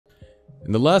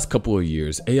In the last couple of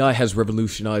years, AI has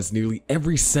revolutionized nearly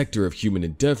every sector of human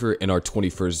endeavor in our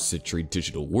 21st century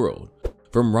digital world.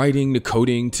 From writing to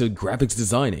coding to graphics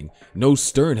designing, no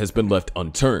stone has been left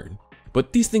unturned.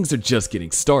 But these things are just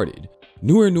getting started.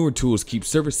 Newer and newer tools keep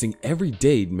surfacing every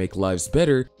day to make lives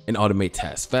better and automate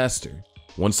tasks faster.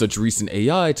 One such recent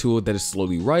AI tool that is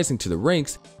slowly rising to the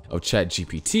ranks of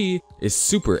ChatGPT is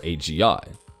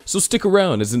SuperAGI. So stick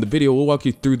around, as in the video we'll walk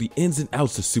you through the ins and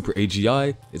outs of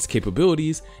SuperAGI, its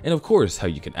capabilities, and of course how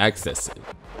you can access it.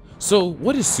 So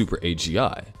what is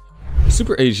SuperAGI?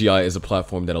 SuperAGI is a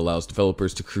platform that allows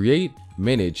developers to create,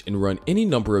 manage, and run any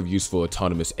number of useful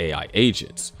autonomous AI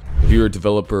agents. If you're a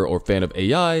developer or fan of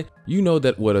AI, you know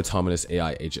what autonomous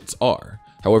AI agents are.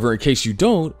 However, in case you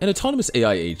don't, an autonomous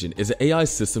AI agent is an AI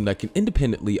system that can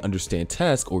independently understand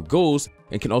tasks or goals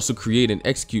and can also create and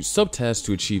execute subtasks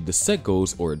to achieve the set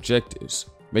goals or objectives.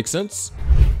 Make sense?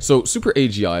 So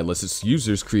SuperAGI lets its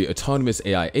users create autonomous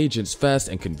AI agents fast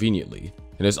and conveniently,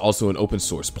 and is also an open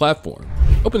source platform.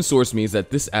 Open source means that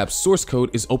this app's source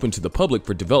code is open to the public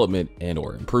for development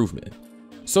and/or improvement.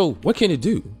 So what can it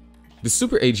do? The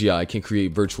SuperAGI can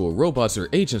create virtual robots or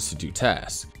agents to do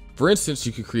tasks. For instance,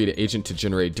 you can create an agent to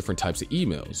generate different types of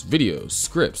emails, videos,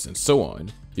 scripts, and so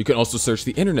on. You can also search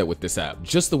the internet with this app,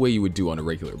 just the way you would do on a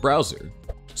regular browser.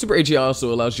 SuperAGI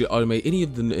also allows you to automate any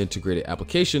of the integrated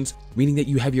applications, meaning that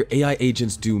you have your AI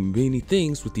agents do many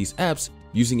things with these apps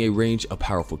using a range of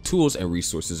powerful tools and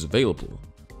resources available.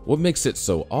 What makes it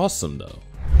so awesome though?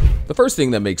 The first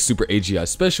thing that makes SuperAGI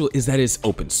special is that it's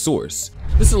open source.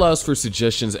 This allows for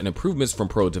suggestions and improvements from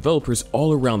pro developers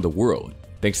all around the world.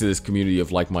 Thanks to this community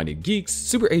of like-minded geeks,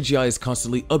 SuperAGI is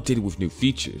constantly updated with new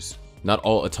features. Not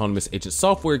all autonomous agent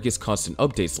software gets constant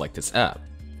updates like this app.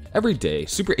 Every day,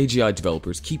 SuperAGI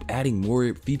developers keep adding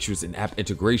more features and app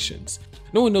integrations.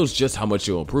 No one knows just how much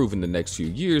it'll improve in the next few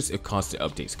years if constant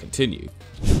updates continue.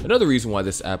 Another reason why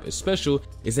this app is special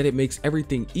is that it makes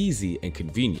everything easy and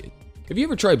convenient. If you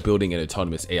ever tried building an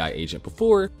autonomous AI agent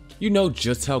before, you know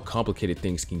just how complicated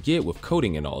things can get with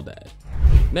coding and all that.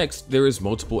 Next, there is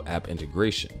multiple app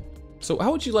integration. So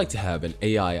how would you like to have an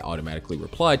AI automatically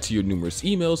reply to your numerous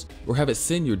emails or have it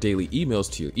send your daily emails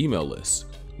to your email list?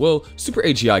 Well,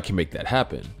 SuperAGI can make that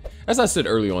happen. As I said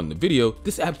earlier on in the video,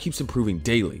 this app keeps improving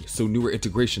daily, so newer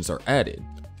integrations are added.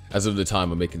 As of the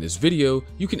time of making this video,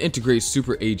 you can integrate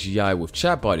SuperAGI with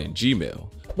Chatbot and Gmail.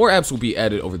 More apps will be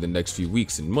added over the next few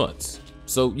weeks and months.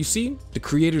 So you see, the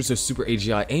creators of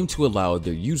SuperAGI aim to allow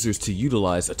their users to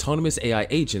utilize autonomous AI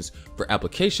agents for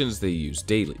applications they use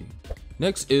daily.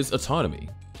 Next is Autonomy.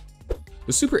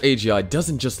 The SuperAGI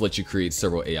doesn't just let you create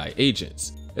several AI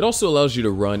agents, it also allows you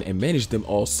to run and manage them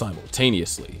all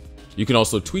simultaneously. You can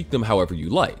also tweak them however you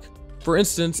like. For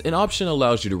instance, an option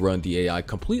allows you to run the AI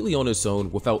completely on its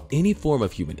own without any form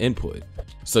of human input.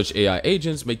 Such AI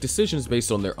agents make decisions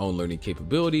based on their own learning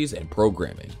capabilities and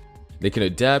programming. They can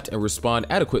adapt and respond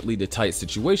adequately to tight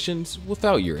situations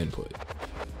without your input.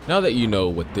 Now that you know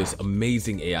what this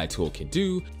amazing AI tool can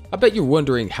do, I bet you're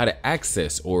wondering how to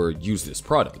access or use this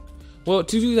product. Well,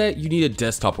 to do that, you need a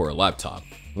desktop or a laptop.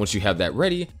 Once you have that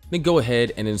ready, then go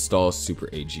ahead and install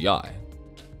SuperAGI.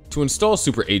 To install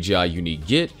SuperAGI, you need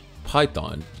Git,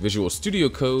 Python, Visual Studio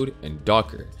Code, and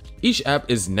Docker. Each app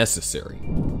is necessary.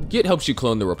 Git helps you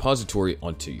clone the repository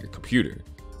onto your computer.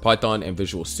 Python and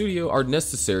Visual Studio are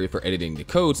necessary for editing the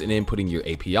codes and inputting your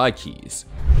API keys.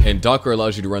 And Docker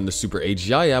allows you to run the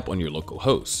SuperAGI app on your local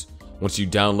host. Once you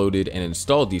downloaded and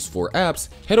installed these 4 apps,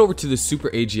 head over to the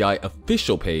SuperAGI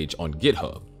official page on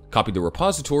GitHub, copy the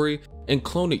repository, and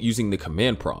clone it using the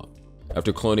command prompt.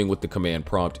 After cloning with the command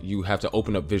prompt, you have to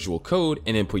open up Visual Code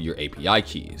and input your API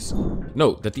keys.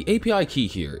 Note that the API key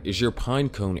here is your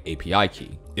Pinecone API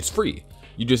key. It's free.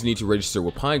 You just need to register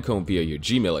with Pinecone via your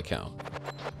Gmail account.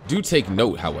 Do take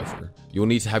note, however, you'll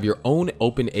need to have your own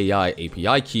OpenAI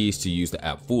API keys to use the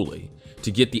app fully.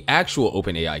 To get the actual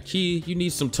OpenAI key, you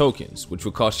need some tokens, which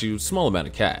will cost you a small amount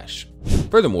of cash.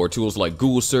 Furthermore, tools like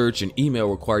Google Search and email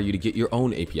require you to get your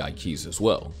own API keys as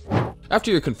well. After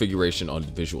your configuration on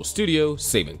Visual Studio,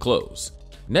 save and close.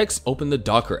 Next, open the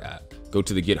Docker app. Go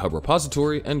to the GitHub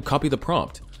repository and copy the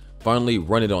prompt. Finally,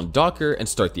 run it on Docker and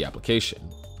start the application.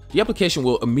 The application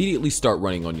will immediately start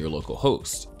running on your local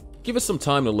host. Give it some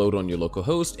time to load on your local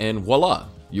host and voila,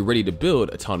 you're ready to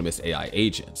build autonomous AI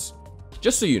agents.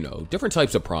 Just so you know, different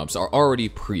types of prompts are already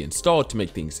pre-installed to make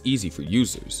things easy for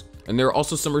users, and there are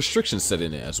also some restrictions set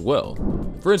in it as well.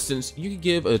 For instance, you could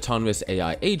give an autonomous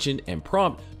AI agent and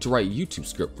prompt to write a YouTube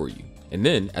script for you, and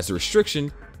then, as a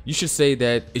restriction, you should say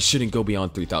that it shouldn't go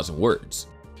beyond 3,000 words.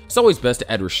 It's always best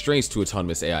to add restraints to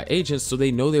autonomous AI agents so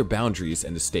they know their boundaries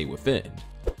and to stay within.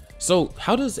 So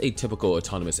how does a typical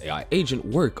autonomous AI agent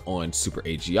work on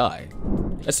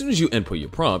SuperAGI? As soon as you input your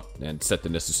prompt and set the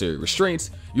necessary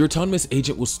restraints, your autonomous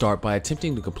agent will start by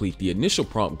attempting to complete the initial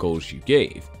prompt goals you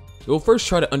gave. It will first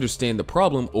try to understand the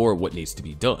problem or what needs to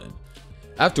be done.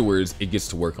 Afterwards, it gets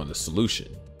to work on the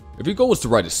solution. If your goal was to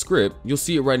write a script, you'll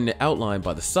see it writing an outline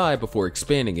by the side before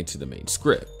expanding into the main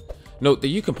script. Note that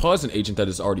you can pause an agent that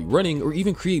is already running or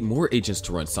even create more agents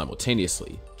to run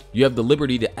simultaneously. You have the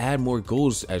liberty to add more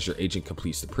goals as your agent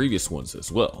completes the previous ones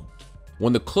as well.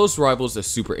 One of the close rivals of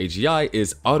SuperAGI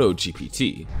is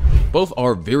AutoGPT. Both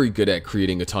are very good at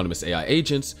creating autonomous AI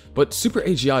agents, but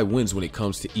SuperAGI wins when it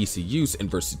comes to ease of use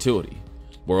and versatility.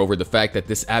 Moreover, the fact that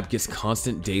this app gets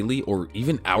constant daily or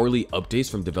even hourly updates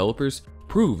from developers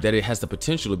prove that it has the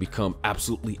potential to become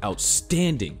absolutely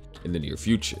outstanding in the near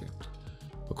future.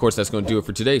 Of course, that's going to do it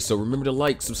for today, so remember to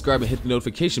like, subscribe, and hit the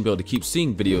notification bell to keep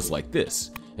seeing videos like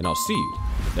this, and I'll see you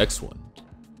next one.